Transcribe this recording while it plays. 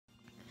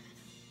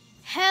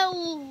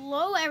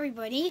Hello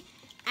everybody,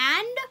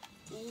 and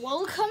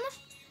welcome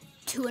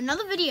to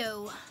another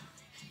video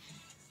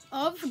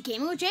of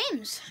Gaming with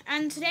James.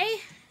 And today,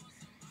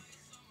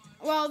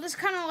 well, this is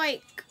kind of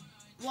like,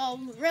 well,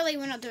 really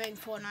we're not doing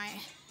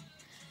Fortnite.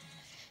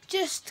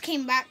 Just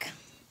came back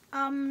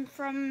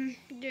from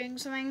doing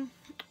something.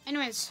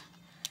 Anyways,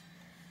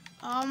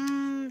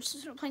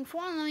 since we're playing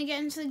Fortnite, let me get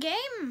into the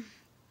game.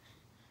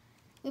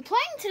 We're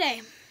playing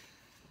today.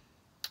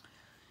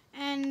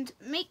 And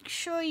make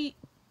sure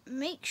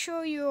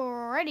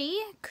you're ready,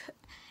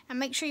 and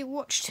make sure you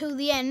watch till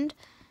the end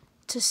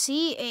to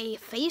see a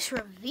face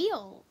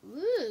reveal.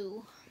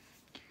 Ooh.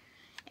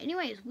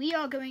 Anyways, we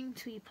are going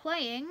to be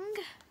playing.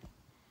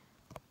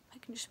 I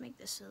can just make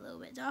this a little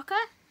bit darker.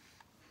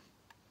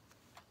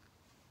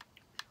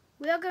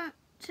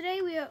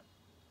 Today we're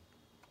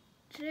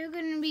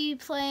going to be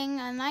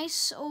playing a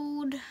nice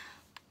old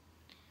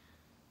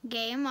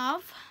game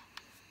of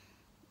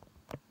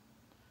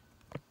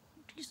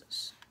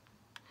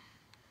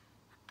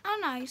a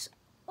nice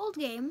old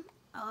game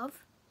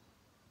of,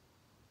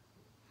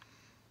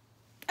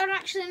 I don't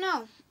actually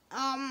know,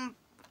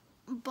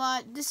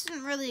 but this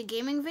isn't really a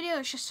gaming video,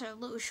 it's just a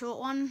little short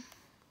one,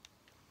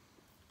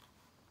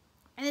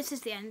 and this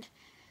is the end.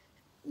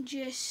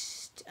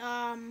 Just,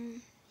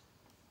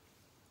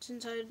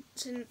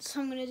 since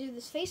I'm going to do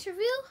this face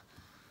reveal,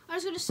 I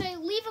was going to say,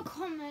 leave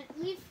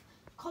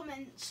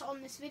comments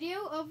on this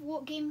video of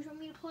what games you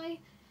want me to play,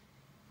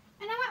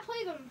 and I might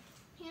play them.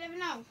 You never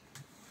know.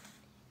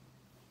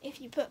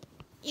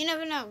 You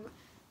never know.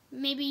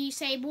 Maybe you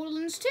say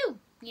Borderlands 2.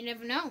 You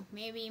never know.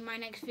 Maybe my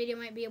next video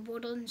might be a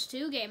Borderlands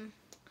 2 game.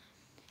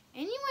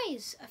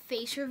 Anyways, a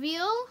face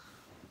reveal.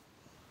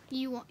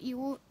 You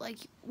like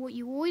what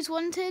you always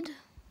wanted.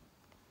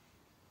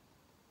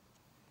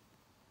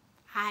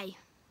 Hi.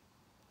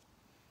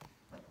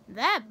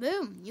 There,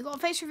 boom. You got a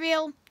face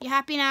reveal. You're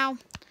happy now.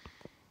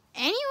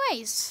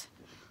 Anyways,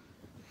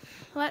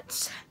 like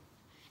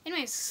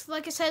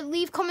I said,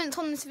 leave comments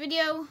on this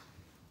video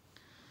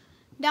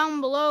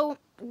down below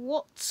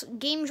what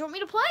games you want me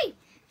to play.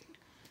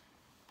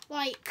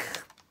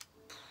 Like,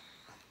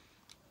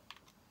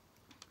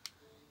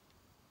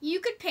 you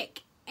could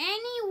pick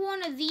any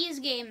one of these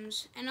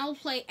games and I'll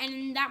play,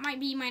 and that might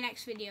be my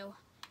next video.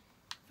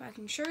 If I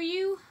can show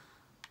you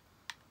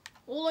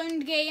all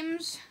owned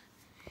games,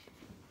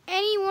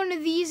 any one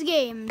of these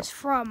games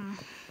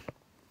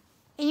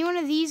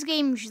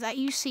that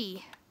you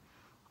see,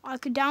 I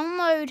could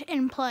download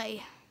and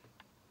play.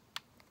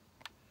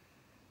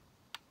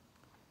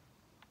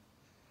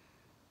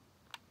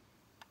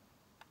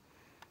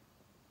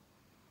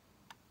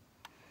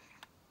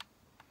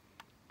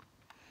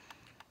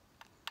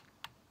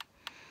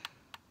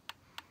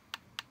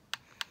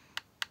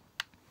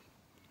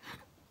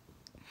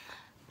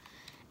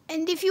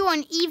 And if you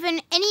want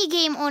even any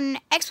game on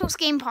Xbox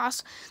Game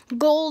Pass,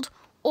 Gold,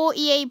 or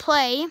EA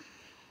Play,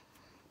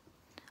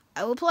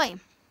 I will play.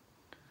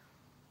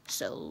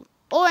 So,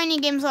 or any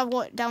games I've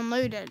got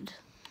downloaded,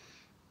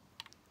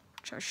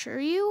 which I'll show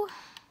you.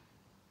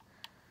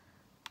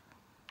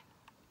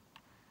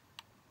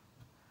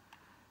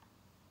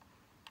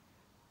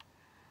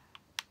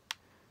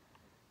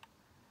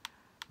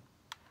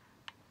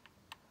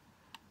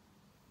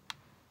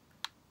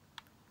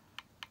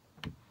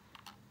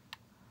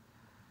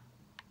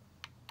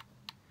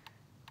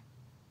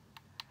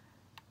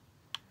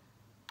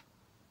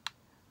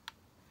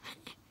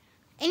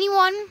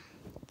 Anyone,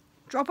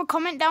 drop a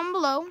comment down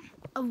below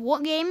of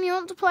what game you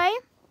want to play,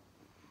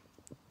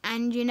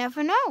 and you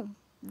never know,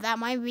 that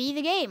might be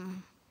the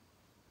game.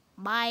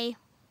 Bye.